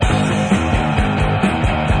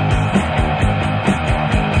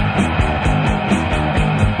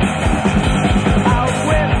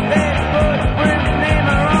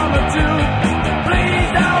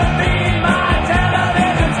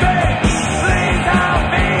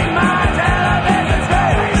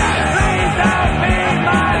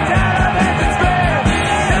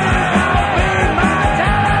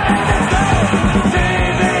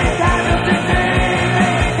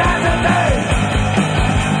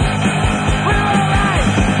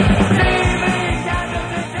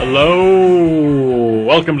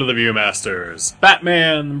welcome to the Viewmasters.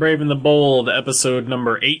 Batman, Brave and the Bold, episode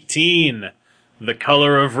number 18, The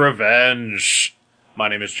Color of Revenge. My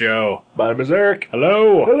name is Joe. My name is Eric.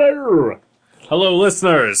 Hello. Hello. Hello,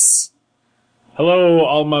 listeners. Hello,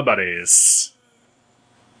 all my buddies.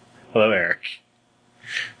 Hello, Eric.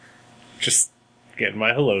 Just getting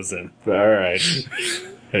my hellos in. Alright.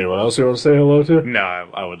 Anyone else you want to say hello to? No,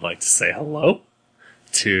 I would like to say hello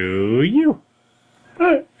to you.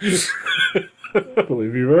 Alright. I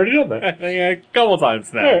believe you've already done that. I think a couple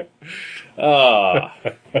times now.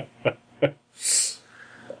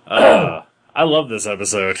 Right. I love this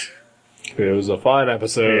episode. It was a fine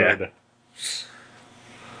episode. Yeah.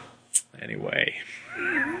 Anyway.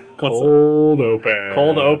 Cold open.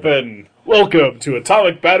 Cold open. Welcome to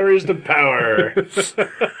Atomic Batteries to Power.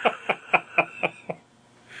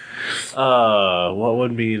 What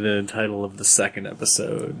would be the title of the second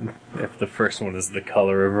episode if the first one is The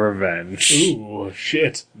Color of Revenge? Ooh,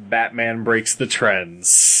 shit. Batman breaks the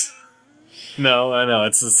trends. No, I know,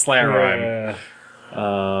 it's a slant rhyme.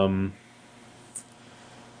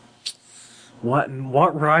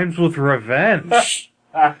 What rhymes with revenge?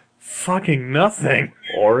 Fucking nothing.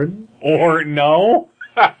 Orin? Or no?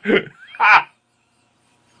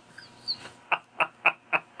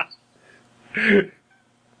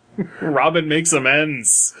 Robin makes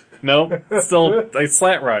amends. Nope. Still a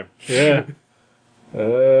slant rhyme. Yeah.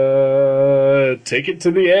 Take it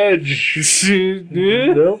to the edge.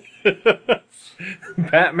 Nope.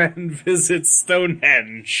 Batman visits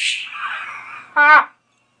Stonehenge.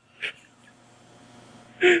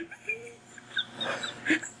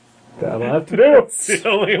 That'll have to do. It's the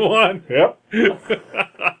only one. Yep.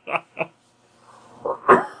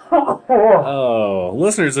 Oh,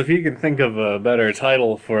 listeners, if you can think of a better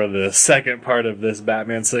title for the second part of this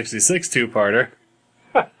Batman 66 two-parter,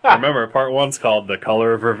 remember, part one's called The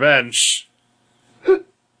Color of Revenge.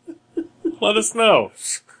 Let us know.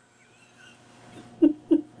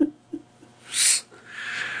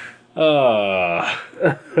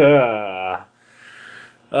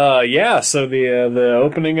 Yeah, so the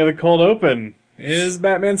opening of the cold open is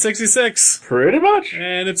Batman 66. Pretty much.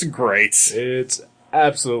 And it's great. It's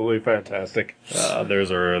absolutely fantastic.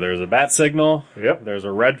 There's a bat signal. Yep. There's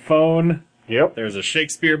a red phone. Yep. There's a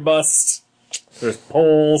Shakespeare bust. There's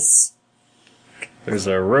poles. There's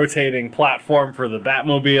a rotating platform for the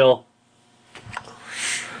Batmobile.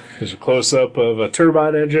 There's a close-up of a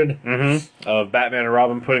turbine engine. Of Batman and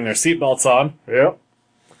Robin putting their seatbelts on. Yep.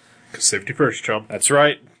 Safety first, chum. That's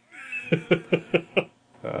right. The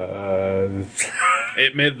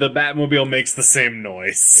Batmobile makes the same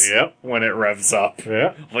noise. Yep. When it revs up.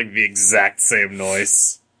 Yeah. Like the exact same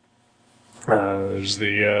noise. There's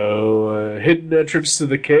the hidden entrance to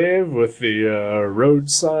the cave with the road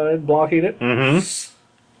sign blocking it.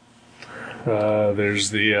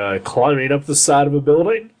 There's the climbing up the side of a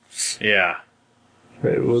building. Yeah.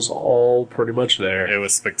 It was all pretty much there. It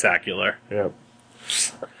was spectacular. Yep.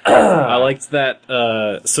 I liked that,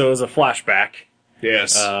 so it was a flashback.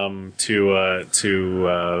 Yes. To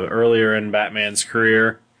earlier in Batman's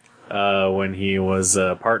career, when he was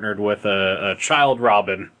partnered with a child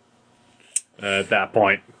Robin. At that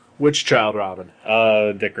point, Which child Robin?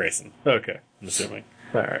 Dick Grayson. Okay. I'm assuming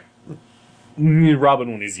Alright.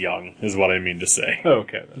 Robin when he's young is what I mean to say.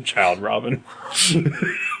 Okay then. Child Robin.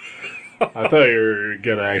 I thought you were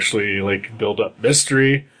gonna actually, build up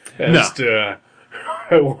mystery as to...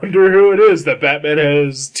 I wonder who it is that Batman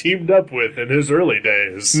has teamed up with in his early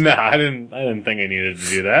days. No, I didn't think I needed to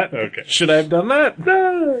do that. Okay. Should I have done that?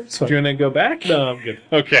 No, it's fine. Do you want to go back? No, I'm good.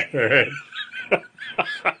 Okay. Alright.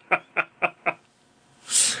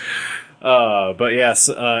 But yes,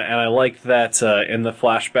 and I like that in the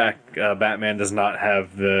flashback, Batman does not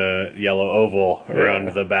have the yellow oval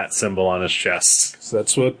around the bat symbol on his chest. So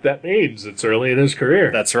that's what that means. It's early in his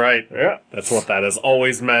career. That's right. Yeah. That's what that has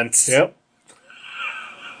always meant. Yep.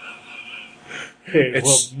 It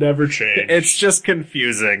will never change. It's just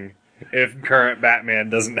confusing if current Batman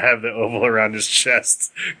doesn't have the oval around his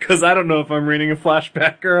chest. Because I don't know if I'm reading a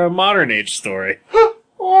flashback or a modern age story.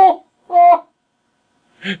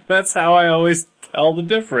 That's how I always tell the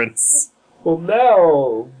difference. Well,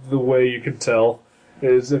 now the way you can tell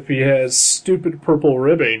is if he has stupid purple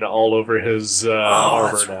ribbing all over his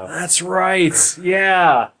armor now. That's right.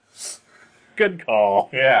 Yeah. Good call.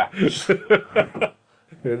 Yeah.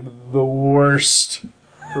 And the worst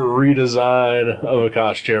redesign of a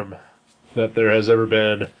costume that there has ever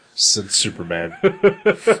been since Superman.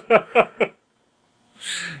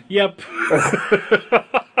 Yep.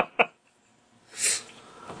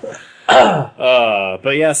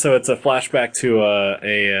 But yeah, so it's a flashback to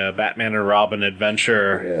a Batman and Robin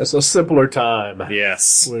adventure. Yeah, it's a simpler time.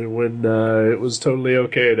 Yes. When it was totally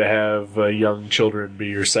okay to have young children be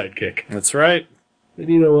your sidekick. That's right. And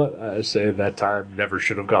you know what? I say that time never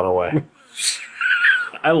should have gone away.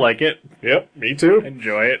 I like it. Yep, me too.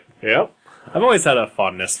 Enjoy it. Yep. I've always had a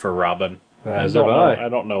fondness for Robin. As have I. I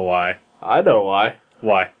don't know why. I know why.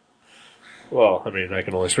 Why? Well, I mean, I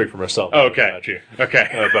can only speak for myself. Okay. Not you.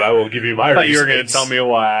 Okay. But I will give you my I thought you were reasons. going to tell me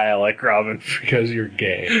why I like Robin. Because you're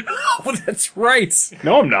gay. Oh, that's right.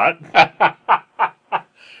 No, I'm not.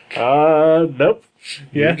 Nope.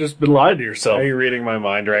 Yeah? You've just been lying to yourself. Are you reading my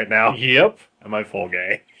mind right now? Yep. Am I full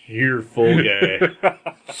gay? You're full gay.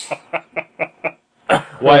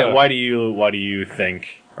 Why do you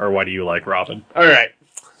think, or why do you like Robin? Alright.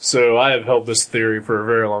 So I have held this theory for a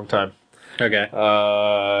very long time. Okay.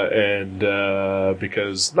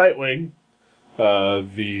 Because Nightwing,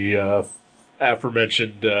 the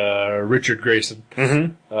aforementioned Richard Grayson,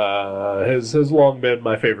 has long been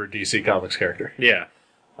my favorite DC Comics character. Yeah.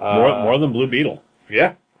 More than Blue Beetle.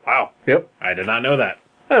 Yeah. Wow. Yep. I did not know that.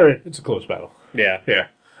 I mean, it's a close battle. Yeah. Yeah.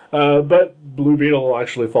 But Blue Beetle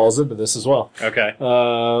actually falls into this as well. Okay.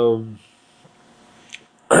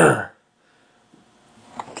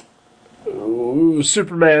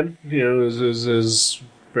 Superman, is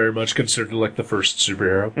very much considered like the first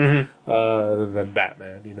superhero. Then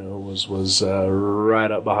Batman, was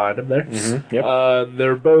right up behind him there. Yep.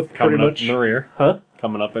 They're both Coming pretty up much in the rear. Huh?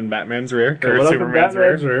 Coming up in Batman's rear. Coming Or up Superman's in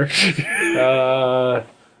Batman's rear.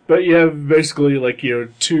 But you have basically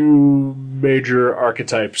two major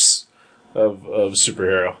archetypes of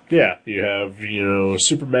superhero. Yeah. You have,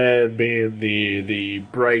 Superman being the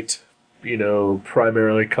bright,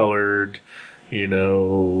 primarily colored,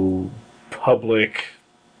 public,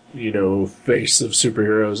 face of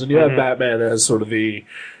superheroes. And you have Batman as sort of the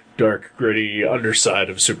dark, gritty underside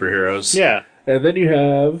of superheroes. Yeah. And then you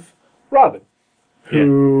have Robin,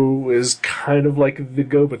 who is kind of like the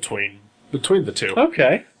go-between between the two.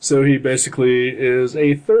 Okay. So he basically is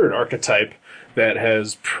a third archetype that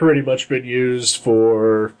has pretty much been used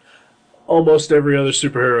for almost every other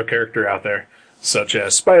superhero character out there, such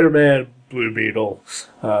as Spider-Man, Blue Beetle,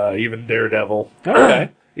 even Daredevil.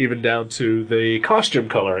 Okay. Even down to the costume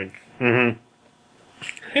coloring.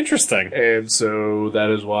 Interesting. And so that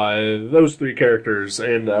is why those three characters,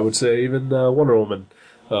 and I would say even Wonder Woman,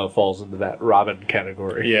 falls into that Robin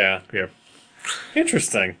category. Yeah. Yeah.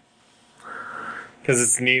 Interesting. Because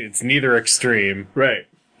it's neither extreme. Right.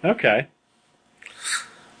 Okay.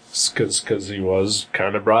 Because he was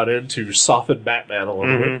kind of brought in to soften Batman a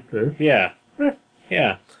little bit. Yeah.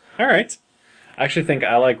 Yeah. All right. I actually think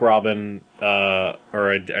I like Robin,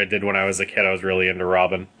 or I did when I was a kid. I was really into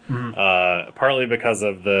Robin. Partly because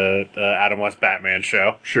of the Adam West Batman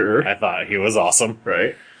show. Sure. I thought he was awesome.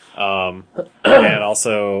 Right. And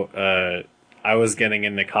also, I was getting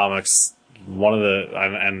into comics.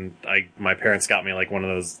 My parents got me like one of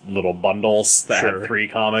those little bundles that had 3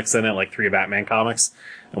 comics in it, like 3 Batman comics.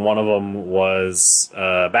 And one of them was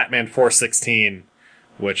Batman 416,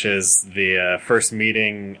 which is the first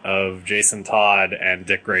meeting of Jason Todd and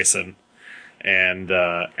Dick Grayson. And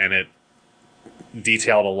it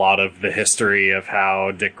detailed a lot of the history of how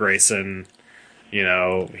Dick Grayson,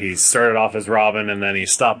 he started off as Robin, and then he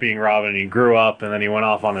stopped being Robin, he grew up, and then he went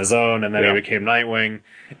off on his own, and then he became Nightwing,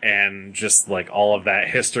 and just like all of that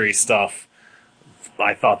history stuff.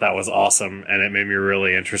 I thought that was awesome, and it made me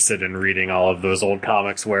really interested in reading all of those old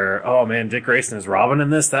comics where, oh man, Dick Grayson is Robin in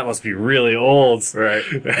this? That must be really old. Right.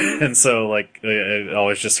 And so, it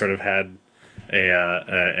always just sort of had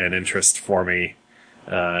an interest for me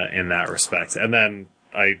in that respect. And then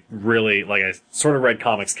I sort of read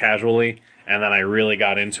comics casually, and then I really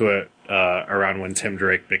got into it around when Tim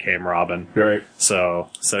Drake became Robin. Right. So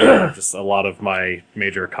yeah, just a lot of my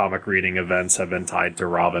major comic reading events have been tied to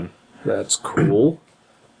Robin. That's cool.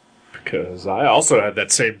 Because I also had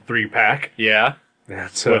that same 3-pack. Yeah.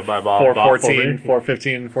 That's my mom bought for me.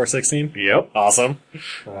 415, 416? Yep. Awesome.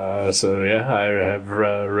 So yeah, I have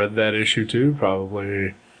read that issue too.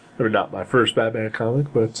 Probably, not my first Batman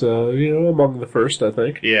comic, but among the first, I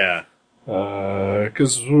think. Yeah.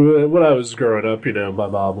 Because when I was growing up, my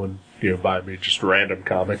mom would buy me just random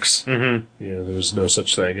comics. There was no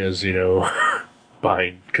such thing as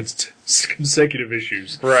buying consecutive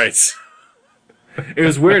issues. Right. It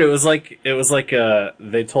was weird. It was like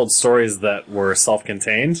they told stories that were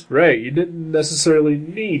self-contained. Right. You didn't necessarily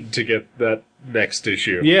need to get that next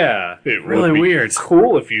issue. Yeah. It really would be weird.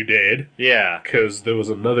 Cool if you did. Yeah. Because there was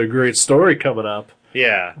another great story coming up.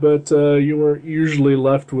 Yeah. But you weren't usually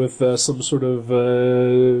left with some sort of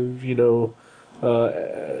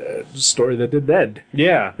story that didn't end.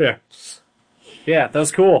 Yeah. Yeah. Yeah, that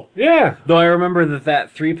was cool. Yeah. Though I remember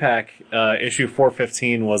that 3-pack, issue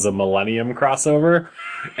 415 was a Millennium crossover,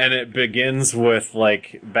 and it begins with,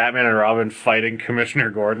 like, Batman and Robin fighting Commissioner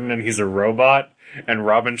Gordon, and he's a robot, and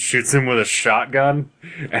Robin shoots him with a shotgun,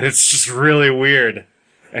 and it's just really weird.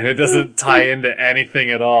 And it doesn't tie into anything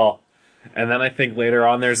at all. And then I think later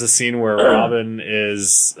on there's a scene where Robin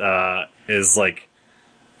is like,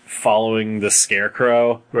 following the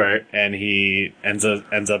Scarecrow, Right. and he ends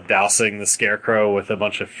up dousing the Scarecrow with a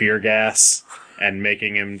bunch of fear gas and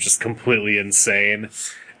making him just completely insane,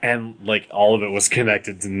 and like all of it was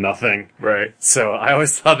connected to nothing. Right. So I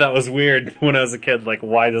always thought that was weird when I was a kid. Like,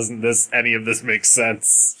 why doesn't any of this make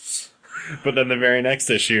sense? But then the very next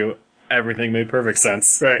issue, everything made perfect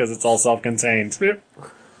sense, right? Because it's all self-contained. Yep.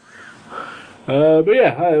 But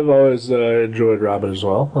yeah, I've always enjoyed Robin as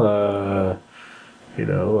well.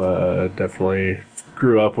 Definitely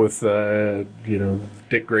grew up with,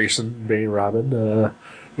 Dick Grayson being Robin,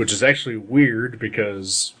 which is actually weird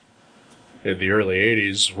because in the early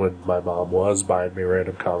 80s, when my mom was buying me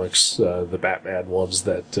random comics, the Batman ones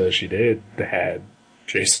that she did had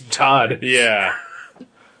Jason Todd. Yeah.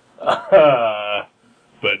 But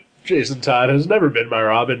Jason Todd has never been my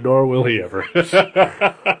Robin, nor will he ever.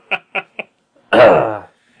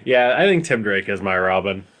 Yeah, I think Tim Drake is my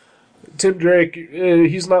Robin. Tim Drake,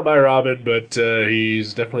 he's not my Robin, but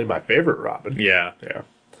he's definitely my favorite Robin. Yeah. Yeah.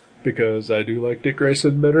 Because I do like Dick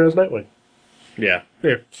Grayson better as Nightwing. Yeah.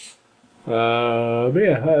 Yeah. But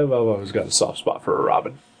yeah, I've always got a soft spot for a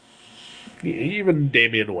Robin. Even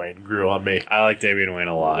Damian Wayne grew on me. I like Damian Wayne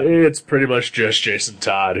a lot. It's pretty much just Jason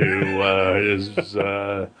Todd who is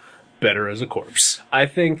better as a corpse. I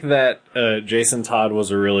think that Jason Todd was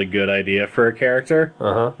a really good idea for a character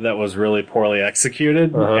that was really poorly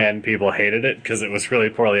executed, and people hated it because it was really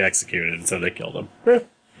poorly executed, and so they killed him. Yeah.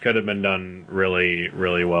 Could have been done really,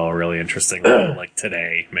 really well, really interesting. Like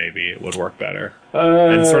today, maybe it would work better.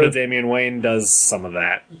 And sort of Damian Wayne does some of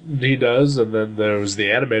that. He does, and then there was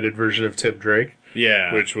the animated version of Tim Drake.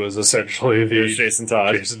 Yeah. Which was essentially the Jason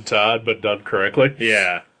Todd. Jason Todd, but done correctly.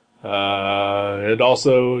 Yeah. And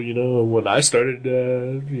also, when I started,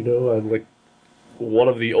 I'm like one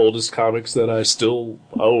of the oldest comics that I still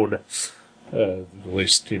own, at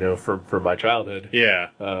least, from my childhood. Yeah.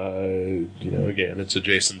 Again, it's a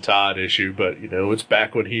Jason Todd issue, but, it's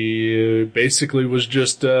back when he basically was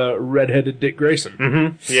just redheaded Dick Grayson.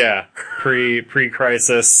 Mm-hmm. Yeah.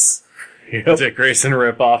 Pre-crisis. Yep. Dick Grayson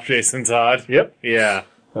rip-off Jason Todd. Yep. Yeah.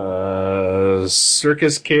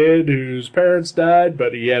 Circus kid whose parents died,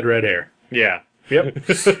 but he had red hair. Yeah. Yep.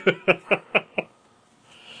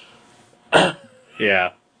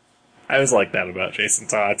 Yeah. I always liked that about Jason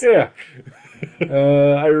Todd. Yeah.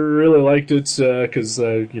 I really liked it because,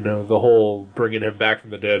 the whole bringing him back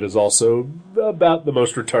from the dead is also about the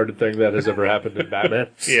most retarded thing that has ever happened in Batman.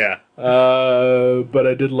 Yeah. But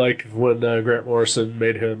I did like when Grant Morrison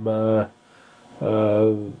made him,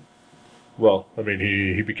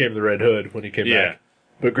 he became the Red Hood when he came back.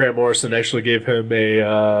 But Grant Morrison actually gave him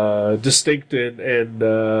a distinct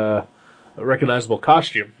and recognizable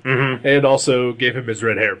costume, and also gave him his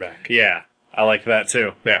red hair back. Yeah. I liked that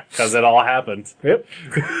too. Yeah. Because it all happened. Yep.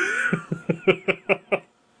 I was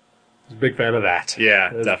a big fan of that.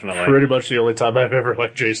 Yeah, definitely. Pretty much the only time I've ever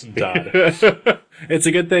liked Jason Todd. It's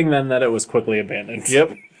a good thing then that it was quickly abandoned.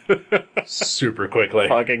 Yep. Super quickly.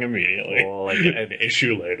 Fucking immediately. Like an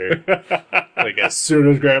issue later. Like as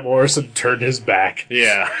soon as Grant Morrison turned his back.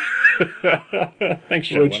 Yeah. Thanks,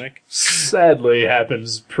 Joe Winnick. Sadly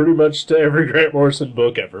happens pretty much to every Grant Morrison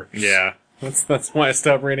book ever. Yeah. That's why I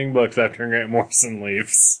stopped reading books after Grant Morrison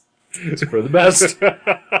leaves. It's for the best.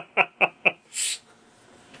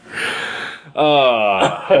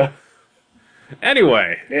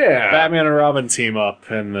 Anyway, yeah, Batman and Robin team up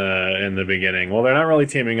in the beginning. Well, they're not really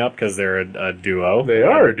teaming up because they're a duo. They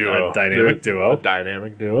are a duo, a dynamic duo. A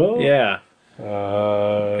dynamic duo. Yeah.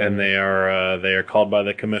 And they are called by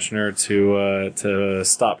the commissioner to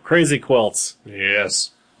stop Crazy Quilts. Yes,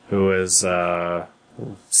 who is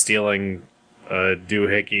stealing a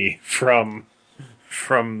doohickey from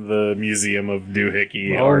the Museum of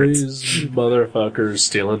Doohickey All Art. these motherfuckers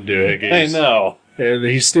stealing doohickeys. I know. And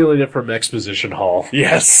he's stealing it from Exposition Hall.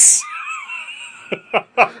 Yes. What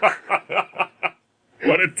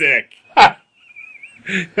a dick.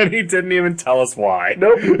 And he didn't even tell us why.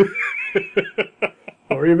 Nope.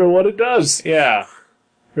 Or even what it does. Yeah.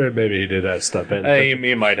 Or maybe he did that stuff in.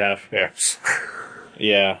 He might have. Yeah.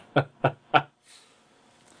 Yeah.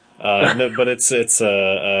 No, but it's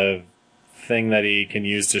a thing that he can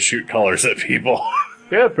use to shoot colors at people.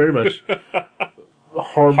 Yeah, pretty much.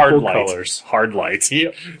 harmful colors. Hard light.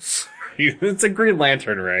 Yep. It's a Green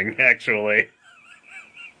Lantern ring, actually.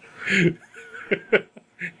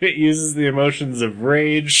 It uses the emotions of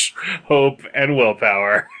rage, hope, and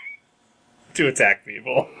willpower to attack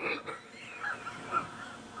people.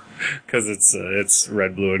 Because it's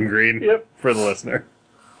red, blue, and green. Yep. For the listener.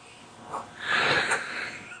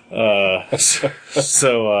 So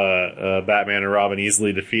Batman and Robin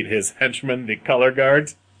easily defeat his henchman, the Color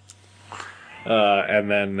Guard.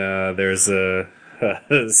 And then there's a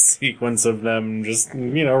sequence of them just,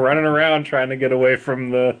 running around trying to get away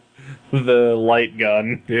from the light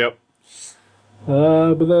gun. Yep.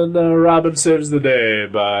 But then Robin saves the day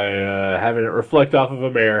by having it reflect off of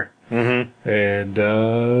a mirror. Mm-hmm. And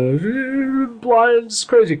blinds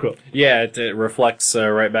Crazy Quilt. Yeah, it reflects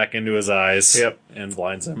right back into his eyes. Yep. And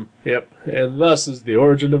blinds him. Yep. And thus is the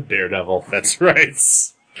origin of Daredevil. That's right.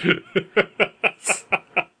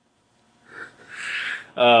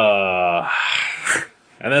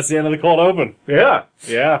 And that's the end of the cold open. Yeah.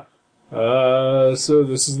 Yeah. So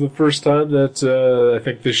this is the first time that I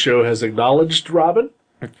think this show has acknowledged Robin.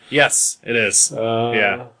 Yes, it is.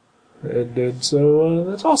 Yeah. And so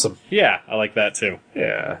that's awesome. Yeah, I like that too.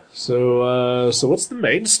 Yeah. So what's the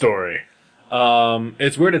main story?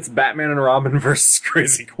 It's weird. It's Batman and Robin versus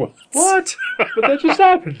Crazy Quilt. What? But that just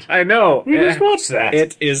happened. I know. We just watched that.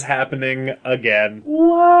 It is happening again.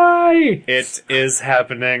 Why? It is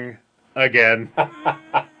happening again.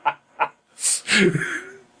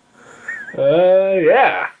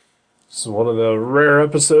 Yeah. It's one of the rare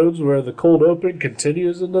episodes where the cold open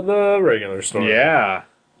continues into the regular story. Yeah.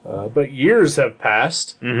 But years have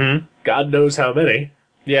passed. Mm-hmm. God knows how many.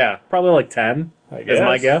 Yeah, probably like 10, I guess. is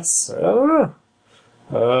my guess. I don't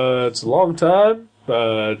know. It's a long time.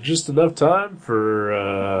 Just enough time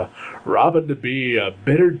for Robin to be a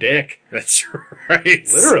bitter dick. That's right.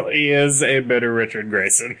 Literally. He is a bitter Richard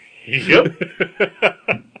Grayson. Yep.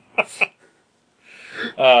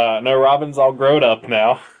 No, Robin's all grown up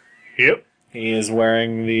now. Yep. He is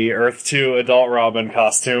wearing the Earth 2 adult Robin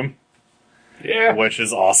costume. Yeah. Which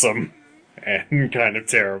is awesome. And kind of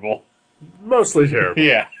terrible. Mostly terrible.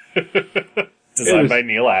 Yeah. Designed by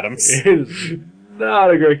Neil Adams. It is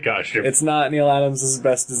not a great costume. It's not Neil Adams'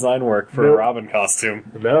 best design work for a Robin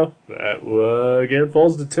costume. No. That, again,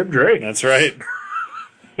 falls to Tim Drake. That's right.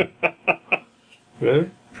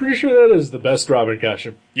 Pretty sure that is the best Robin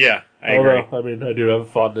costume. Yeah, I agree. I mean, I do have a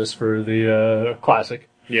fondness for the classic.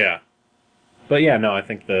 Yeah. But yeah, no, I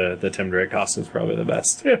think the Tim Drake costume is probably the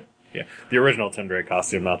best. Yeah. Yeah. The original Tim Drake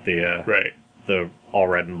costume, not the right. The all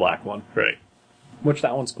red and black one. Right. Which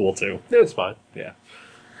that one's cool too. It's fine. Yeah.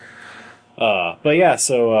 But yeah,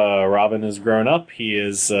 so Robin is grown up. He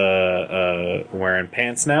is wearing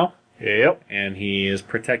pants now. Yep. And he is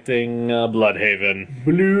protecting Bloodhaven.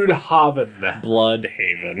 Bloodhaven.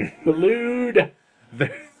 Bloodhaven.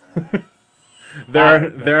 Blood.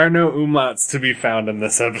 There are no umlauts to be found in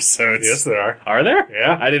this episode. Yes, there are. Are there?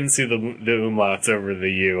 Yeah. I didn't see the umlauts over the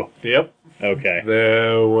U. Yep. Okay.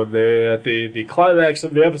 When they at the climax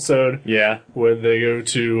of the episode. Yeah. When they go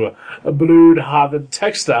to a Bloodhaven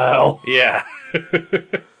textile. Yeah.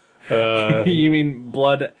 You mean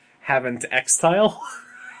Bloodhaven textile?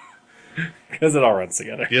 Because it all runs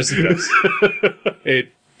together. Yes, it does.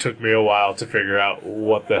 It took me a while to figure out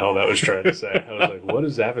what the hell that was trying to say. I was like, what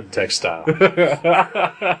is Haven't textile?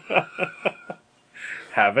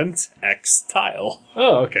 Haven't X Tile.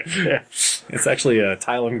 Oh, okay. Yeah. It's actually a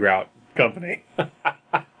tile and grout company. They'll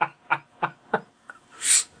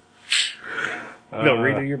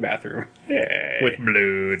redo your bathroom. Hey. With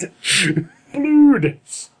blood. Blood.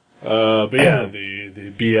 But yeah,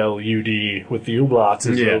 the BLUD with the umlauts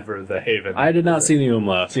is over the Haven. I did not see the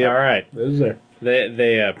umlauts. Yeah, all right. It is there.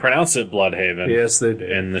 They pronounce it Bloodhaven. Yes, they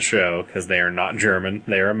did. In the show, because they are not German.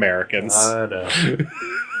 They are Americans. I know.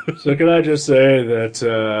 So can I just say that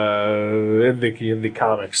in the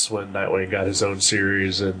comics, when Nightwing got his own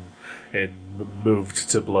series and moved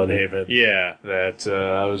to Bloodhaven, that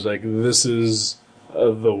I was like, this is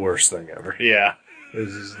the worst thing ever. Yeah. This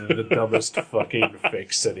is the dumbest fucking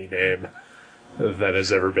fake city name that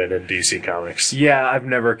has ever been in DC Comics. Yeah, I've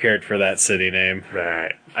never cared for that city name.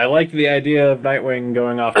 Right. I like the idea of Nightwing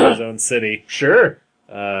going off to his own city. Sure.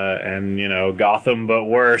 And, Gotham, but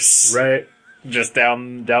worse. Right. Just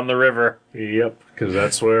down the river. Yep, because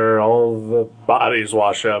that's where all the bodies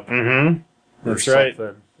wash up. Mm-hmm. That's right.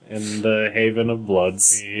 Something. In the Haven of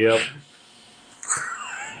Bloods. Yep.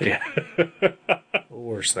 Yeah.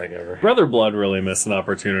 Worst thing ever. Brother Blood really missed an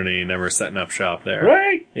opportunity, never setting up shop there.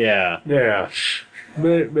 Right? Yeah. Yeah.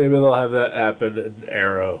 Maybe they'll have that happen in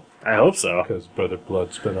Arrow. I hope so. Because Brother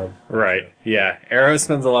Blood's been on. Right. Yeah. Arrow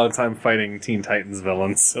spends a lot of time fighting Teen Titans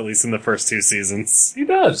villains, at least in the first 2 seasons. He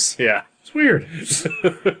does. Yeah. It's weird.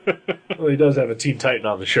 Well, he does have a Teen Titan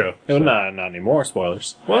on the show. So. Not anymore.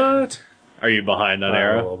 Spoilers. What? Are you behind on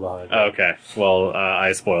Arrow? I'm a little behind. Oh, okay. Well,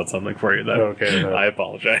 I spoiled something for you then. Okay. No. I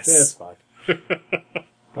apologize. Yeah, it's fine.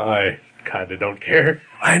 I kind of don't care.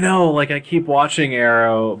 I know, I keep watching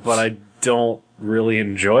Arrow, but I don't really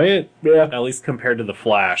enjoy it. Yeah. At least compared to The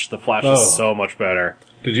Flash. The Flash is so much better.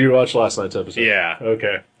 Did you watch last night's episode? Yeah.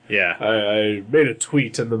 Okay. Yeah. I made a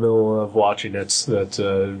tweet in the middle of watching it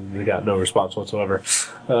that got no response whatsoever.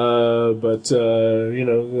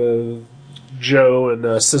 Joe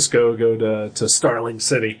and Cisco go to Starling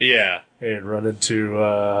City. Yeah. And run into,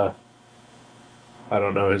 I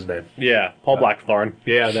don't know his name. Yeah, Paul Blackthorne.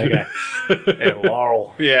 Yeah, that guy. And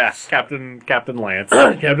Laurel. Yeah, Captain Lance.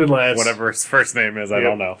 Captain Lance. Whatever his first name is, I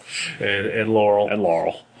don't know. And Laurel. And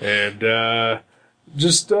Laurel. And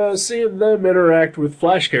just seeing them interact with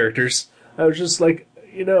Flash characters, I was just like,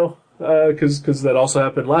 because that also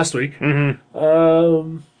happened last week.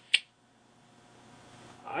 Mm-hmm.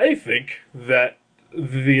 I think that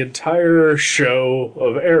the entire show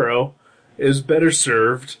of Arrow is better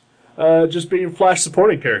served just being Flash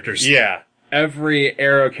supporting characters. Yeah. Every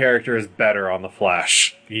Arrow character is better on The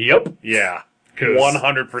Flash. Yep. Yeah.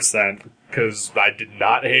 100%. Because I did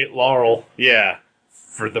not hate Laurel. Yeah.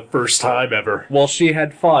 For the first time ever. Well, she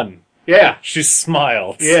had fun. Yeah. She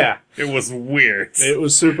smiled. Yeah. It was weird. It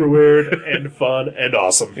was super weird and fun and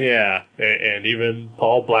awesome. Yeah. And even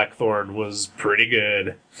Paul Blackthorne was pretty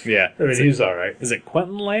good. Yeah. I mean, he's alright. Is it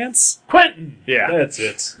Quentin Lance? Quentin! Yeah. That's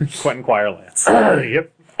it. Quentin Quire Lance.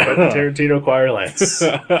 Yep. Quentin Tarantino Quire Lance.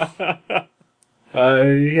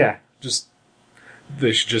 Yeah.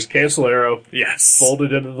 They should just cancel Arrow. Yes. Fold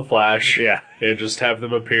it into the Flash. Yeah. And just have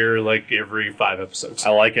them appear every 5 episodes. I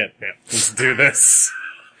like it. Yeah. Let's do this.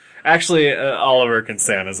 Actually, Oliver can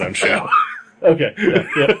stay on his own show. Okay.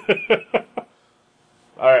 Yeah.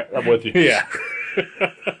 Alright, I'm with you. Yeah.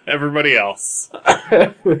 Everybody else.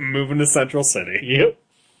 Moving to Central City. Yep.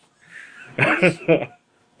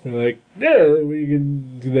 They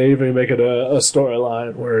even make it a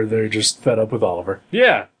storyline where they're just fed up with Oliver.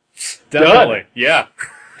 Yeah. Definitely. Yeah.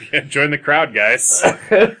 Join the crowd, guys.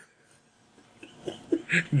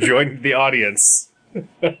 Join the audience.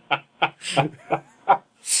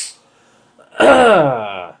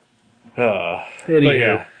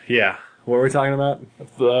 Anywho. Yeah. What were we talking about?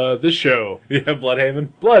 This show. Yeah, Bloodhaven?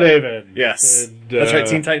 Bloodhaven. Yes. And, that's right,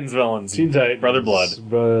 Teen Titans villains. Teen Titans. Brother Blood.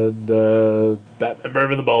 Batman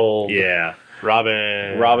Mervyn the Bold. Yeah.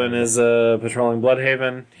 Robin is patrolling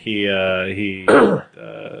Bloodhaven. He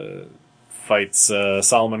fights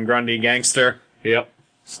Solomon Grundy, gangster. Yep.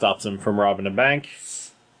 Stops him from robbing a bank.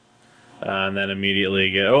 And then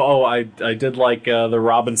immediately I did like the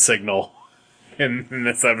Robin signal in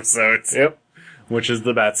this episode. Yep. Which is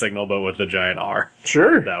the bat signal, but with the giant R.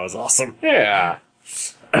 Sure. That was awesome. Yeah.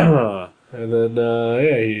 And then,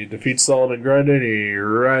 he defeats Solomon Grundy, and he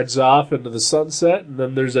rides off into the sunset, and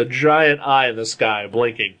then there's a giant eye in the sky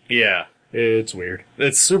blinking. Yeah. It's weird.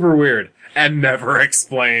 It's super weird. And never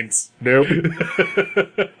explained. Nope.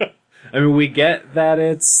 I mean, we get that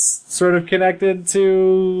it's sort of connected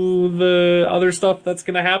to the other stuff that's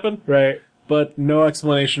going to happen. Right. But no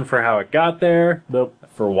explanation for how it got there. Nope.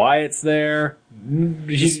 For why it's there.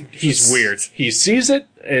 He's weird. He sees it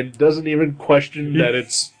and doesn't even question that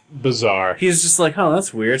it's bizarre. He's just like,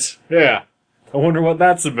 that's weird. Yeah. I wonder what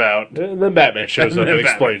that's about. And then Batman shows up and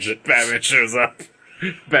explains it. Batman shows up.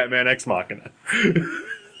 Batman Ex Machina.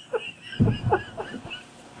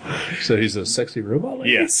 So he's a sexy robot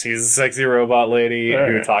lady? Yes, he's a sexy robot lady who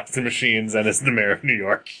right. talks to machines and is the mayor of New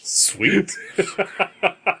York. Sweet.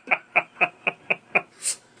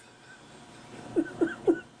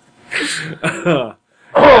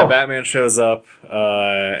 Batman shows up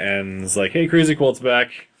and is like, "Hey, Crazy Quilt's back.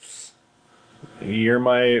 You're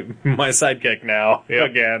my sidekick now. Yep.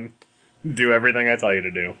 Again. Do everything I tell you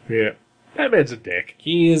to do." Yeah. Batman's a dick.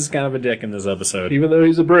 He is kind of a dick in this episode. Even though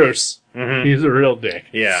he's a Bruce, Mm-hmm. he's a real dick.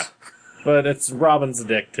 Yeah. But Robin's a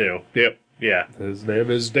dick, too. Yep. Yeah. His name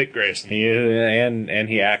is Dick Grayson. And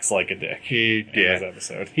he acts like a dick in this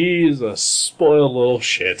episode. He's a spoiled little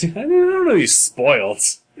shit. I don't know he's spoiled.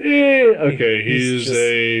 Okay, He's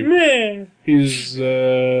an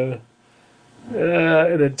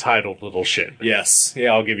entitled little shit. Yes.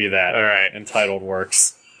 Yeah, I'll give you that. All right. Entitled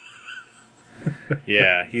works.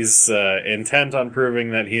 Yeah, he's intent on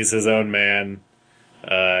proving that he's his own man,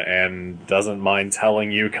 and doesn't mind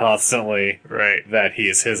telling you constantly that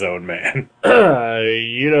he's his own man.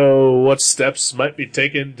 You know what steps might be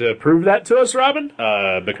taken to prove that to us, Robin?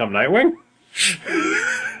 Become Nightwing?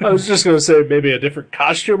 I was just going to say maybe a different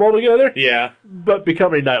costume altogether. Yeah. But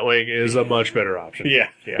becoming Nightwing is a much better option. Yeah.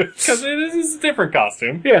 Because it is a different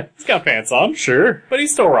costume. Yeah. He's got pants on. Sure. But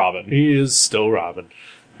he's still Robin. He is still Robin.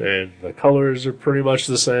 And the colors are pretty much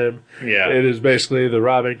the same. Yeah. It is basically the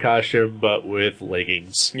Robin costume, but with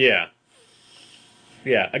leggings. Yeah.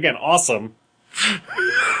 Yeah. Again, awesome.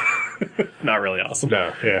 Not really awesome.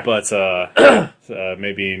 No, yeah. But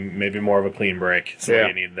maybe more of a clean break. So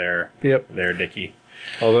you need their Dickie.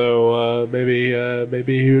 Although maybe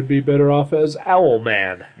he would be better off as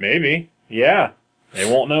Owlman. Maybe. Yeah.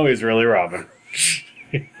 They won't know he's really Robin.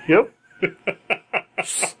 Yep.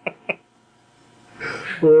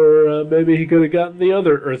 Or maybe he could have gotten the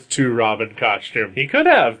other Earth 2 Robin costume. He could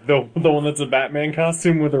have. The one that's a Batman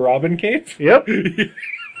costume with a Robin cape? Yep.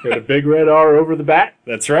 Got a big red R over the bat.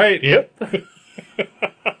 That's right. Yep.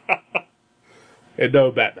 And no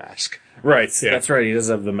bat mask. Right. Yeah. That's right. He does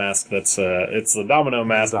have the mask that's, it's the domino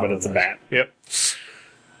mask, but it's a bat. Yep.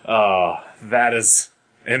 That is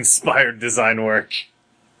inspired design work.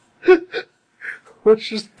 Let's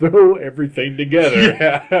just throw everything together.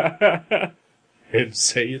 Yeah. And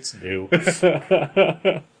say it's new. But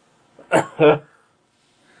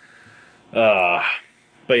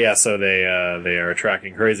yeah, so they are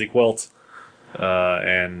tracking Crazy Quilt,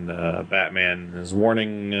 and Batman is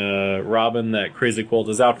warning Robin that Crazy Quilt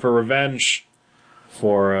is out for revenge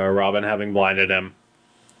for Robin having blinded him.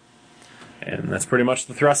 And that's pretty much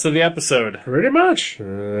the thrust of the episode. Pretty much.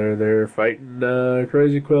 They're fighting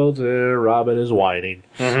Crazy Quilt, and Robin is whining.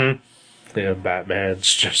 Mm-hmm. And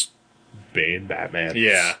Batman's just being Batman.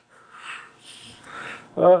 Yeah.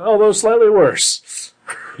 Although slightly worse.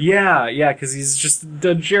 Yeah, because he's just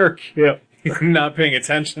a jerk. Yep. He's not paying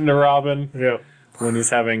attention to Robin. Yep. When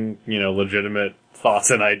he's having, legitimate thoughts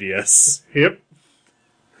and ideas. Yep.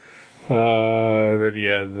 Then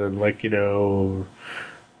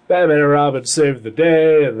Batman and Robin save the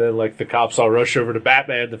day, and then, the cops all rush over to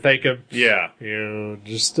Batman to thank him. Yeah.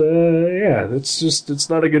 It's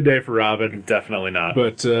not a good day for Robin. Definitely not.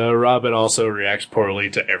 But Robin also reacts poorly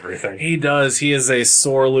to everything. He does. He is a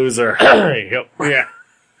sore loser. Yep. Yeah.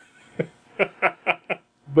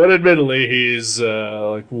 But admittedly, he's,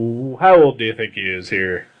 how old do you think he is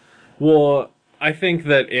here? Well, I think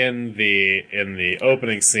that in the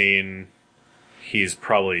opening scene, he's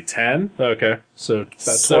probably 10. Okay. So about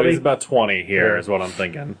 20? So he's about 20 here, is what I'm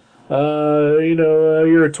thinking.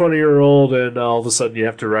 You're a 20-year-old, and all of a sudden you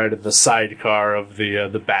have to ride in the sidecar of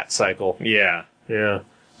the Bat Cycle. Yeah. Yeah.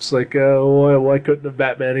 It's like, why couldn't have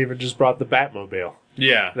Batman even just brought the Batmobile?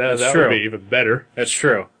 Yeah, that true. would be even better. That's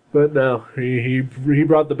true. But no, he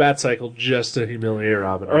brought the Bat Cycle just to humiliate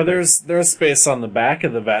Robin. Or there's space on the back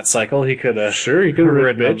of the Bat Cycle. He could have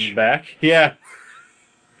ridden on the back. Yeah.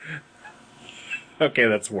 Okay,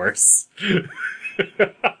 that's worse. I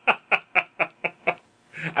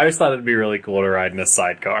always thought it'd be really cool to ride in a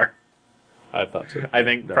sidecar. I thought so. I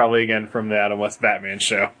think probably again from the Adam West Batman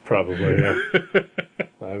show. Probably, yeah.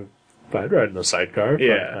 I'd ride in a sidecar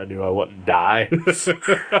if I knew I wouldn't die.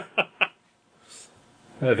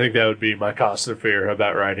 I think that would be my constant fear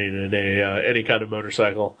about riding in any kind of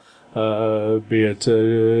motorcycle, be it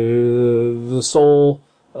the sole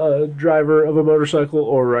driver of a motorcycle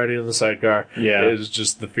or riding in the sidecar. Yeah, is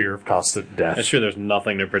just the fear of constant death. I'm sure there's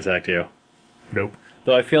nothing to protect you. Nope.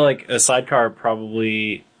 Though I feel like a sidecar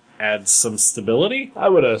probably adds some stability. I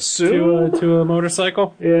would assume to a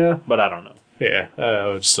motorcycle. Yeah, but I don't know. Yeah, I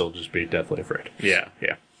would still just be deathly afraid. Yeah.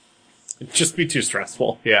 It'd just be too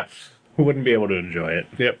stressful. Yeah. Wouldn't be able to enjoy it.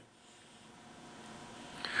 Yep.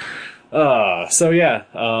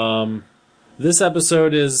 This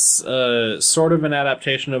episode is sort of an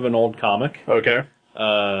adaptation of an old comic. Okay.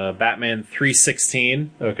 Batman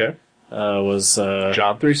 316. Okay. Was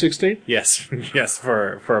John 316? Yes, yes,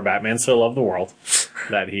 for a Batman So Loved the World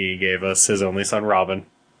that he gave us his only son Robin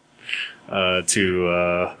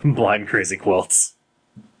to blind Crazy Quilts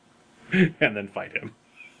and then fight him.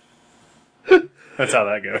 That's how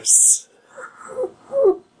that goes.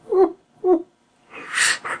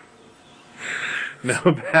 No,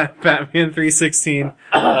 Batman 316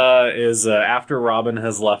 is after Robin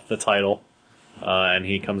has left the title, and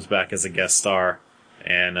he comes back as a guest star.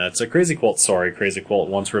 And it's a Crazy Quilt story. Crazy Quilt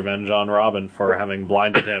wants revenge on Robin for having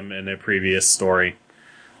blinded him in a previous story.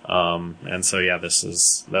 And so that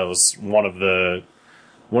was one of the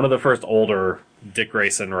first older Dick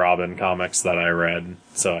Grayson Robin comics that I read.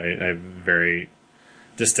 So I have a very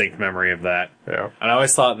distinct memory of that. Yeah. And I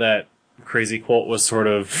always thought that Crazy Quilt was sort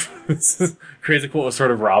of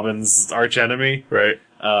Robin's archenemy, Right.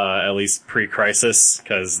 at least pre-Crisis,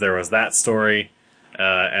 because there was that story,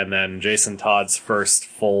 and then Jason Todd's first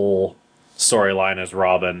full storyline as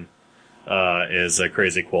Robin is a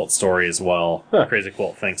Crazy Quilt story as well. Huh. Crazy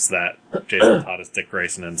Quilt thinks that Jason Todd is Dick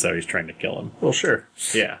Grayson, and so he's trying to kill him. Well, sure.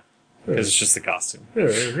 Yeah, because it's just a costume. Yeah,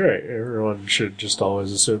 right. Everyone should just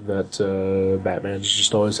always assume that Batman's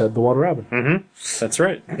just always had the one Robin. Mm-hmm. That's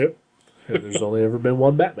right. Yep. And there's only ever been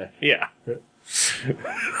one Batman. Yeah. Yep.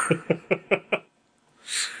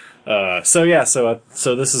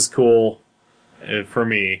 So this is cool for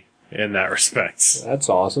me in that respect. That's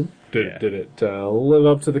awesome. Did it live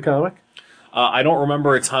up to the comic? I don't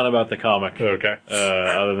remember a ton about the comic. Okay.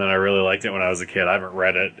 Other than I really liked it when I was a kid. I haven't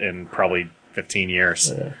read it in probably 15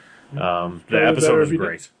 years. Yeah. The episode was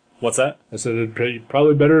great. What's that? I said it'd be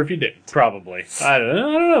probably better if you didn't. Probably. I don't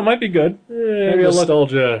know. It might be good. Maybe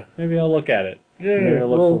nostalgia. Maybe I'll look at it. Yeah, Maybe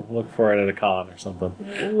I'll look for it at a con or something.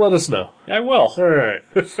 Let us know. I will. All right.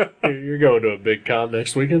 You're going to a big con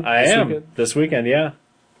next weekend? I am. This weekend, yeah.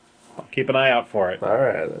 I'll keep an eye out for it. All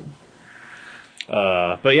right, then.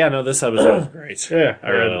 But yeah, no, this episode was great. Yeah. I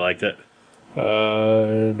really liked it.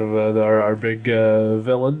 And our big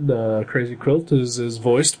villain, Crazy Quilt, is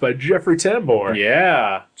voiced by Jeffrey Tambor.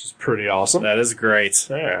 Yeah. Which is pretty awesome. That is great.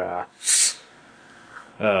 Yeah.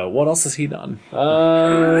 What else has he done?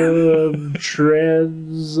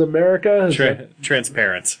 Transamerica?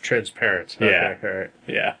 Transparent. Transparent. Yeah. Okay, all right.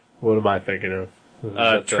 Yeah. What am I thinking of?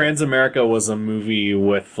 Transamerica was a movie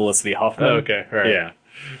with Felicity Huffman. Oh, okay, all right. Yeah.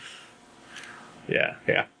 Yeah.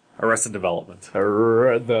 Yeah. Arrested Development. The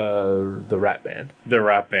rap band. The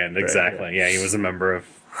rap band, exactly. Right, yeah, he was a member of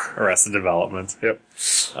Arrested Development. Yep.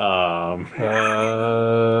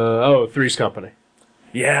 Three's Company.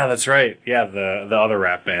 Yeah, that's right. Yeah, the other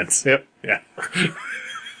rap bands. Yep. Yeah.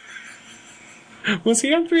 Was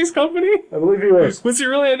he on Three's Company? I believe he was. Was he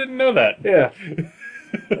really? I didn't know that. Yeah.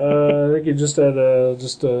 I think he just had a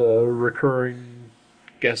recurring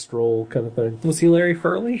guest role kind of thing. Was he Larry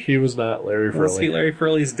Furley? He was not Larry Furley. Was he Larry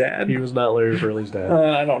Furley's dad? He was not Larry Furley's dad.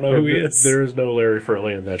 I don't know who he is. There is no Larry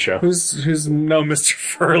Furley in that show. Who's no Mr.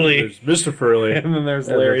 Furley? There's Mr. Furley. And then there's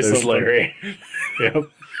Larry. There's Larry. Yep.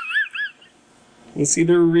 Was he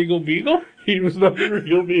the Regal Beagle? He was not the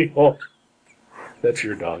Regal Beagle. That's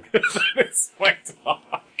your dog. It's my dog.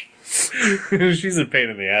 She's a pain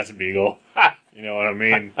in the ass, Beagle. You know what I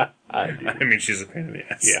mean? I do. I mean, she's a pain in the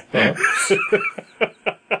ass. Yeah.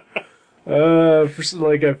 I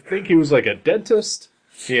think he was like a dentist.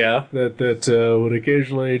 Yeah. That would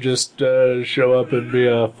occasionally just show up and be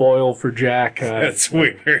a foil for Jack. That's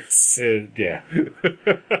weird. Yeah.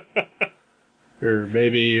 or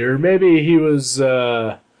maybe he was. He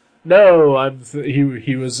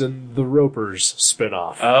was in the Ropers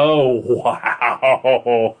spinoff. Oh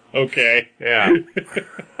wow. Okay. Yeah.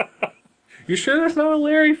 You sure there's not a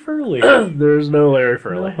Larry Furley? There's no Larry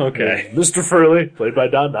Furley. No? Okay. Mr. Furley, played by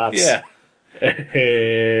Don Knotts. Yeah.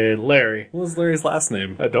 And Larry. What was Larry's last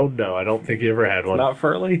name? I don't know. I don't think he ever had one. Not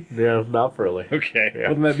Furley? Yeah, not Furley. Okay. Yeah.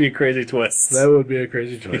 Wouldn't that be a crazy twist? That would be a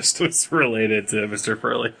crazy twist. It was related to Mr.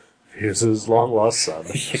 Furley. He was his long-lost son.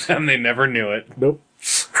 Yeah, and they never knew it. Nope.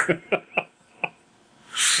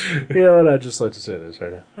 You know what? I'd just like to say this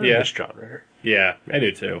right now. I Yeah. miss John Ritter. Yeah, I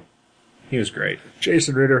do too. He was great.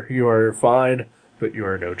 Jason Ritter, you are fine, but you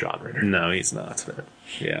are no John Ritter. No, he's not.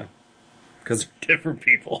 Yeah. Because they're different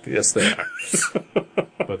people. Yes, they are.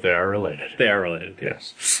 But they are related. They are related,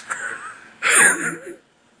 Yes.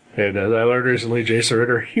 And as I learned recently, Jason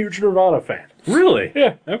Ritter, huge Nirvana fan. Really?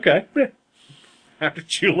 Yeah. Okay. Yeah. How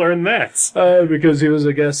did you learn that? Because he was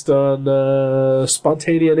a guest on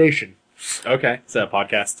Spontanea Nation. Okay. Is that a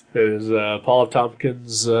podcast? It is Paul F.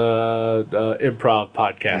 Tompkins' improv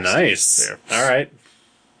podcast. Nice. Yeah. All right.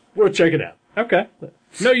 Worth checking out. Okay.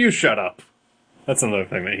 No, you shut up. That's another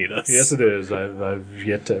thing that he does. Yes, it is. I've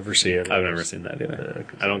yet to ever see it. I've never seen that either.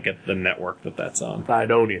 I don't get the network that's on. I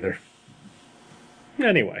don't either.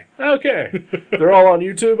 Anyway. Okay. They're all on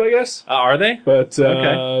YouTube, I guess. Are they? But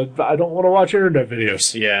Okay. I don't want to watch internet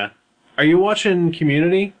videos. Yeah. Are you watching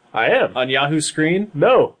Community I am. on Yahoo Screen?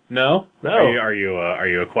 No. No? No. Are you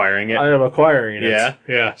acquiring it? I am acquiring it. Yeah?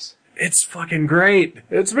 Yes. It's fucking great.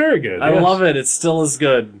 It's very good. I love it. It's still as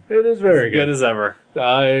good. It is very Good as ever.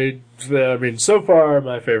 I mean, so far,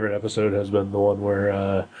 my favorite episode has been the one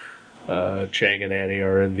where Chang and Annie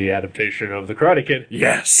are in the adaptation of The Karate Kid.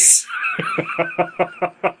 Yes.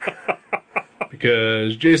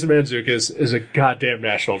 Because Jason Mantzoukas is a goddamn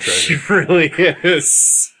national treasure. He really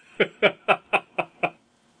is.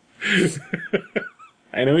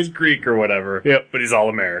 I know he's Greek or whatever. Yep. But he's all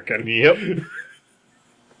American. Yep.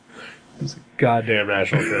 He's a goddamn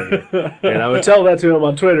national treasure. And I would tell that to him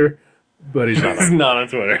on Twitter, but he's not. He's not on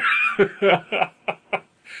Twitter.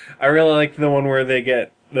 I really like the one where they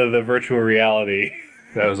get the virtual reality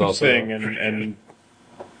That was also thing, and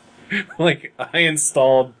like I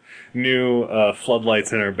installed new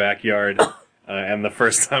floodlights in our backyard, and the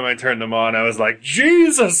first time I turned them on, I was like,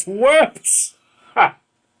 Jesus wept!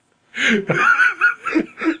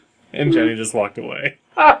 And Jenny just walked away.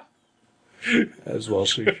 As well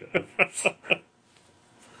she should.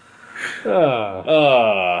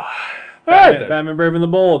 Batman Brave and the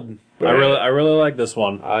Bold. I really like this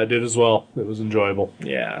one. I did as well. It was enjoyable.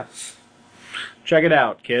 Yeah. Check it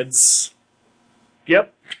out, kids.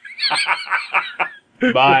 Yep.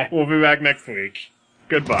 Bye. We'll be back next week.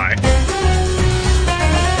 Goodbye.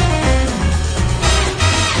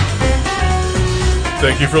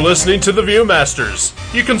 Thank you for listening to The Viewmasters.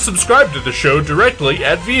 You can subscribe to the show directly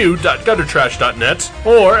at view.guttertrash.net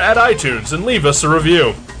or at iTunes and leave us a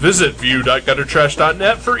review. Visit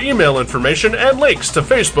view.guttertrash.net for email information and links to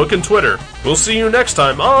Facebook and Twitter. We'll see you next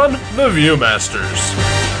time on The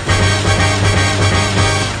Viewmasters.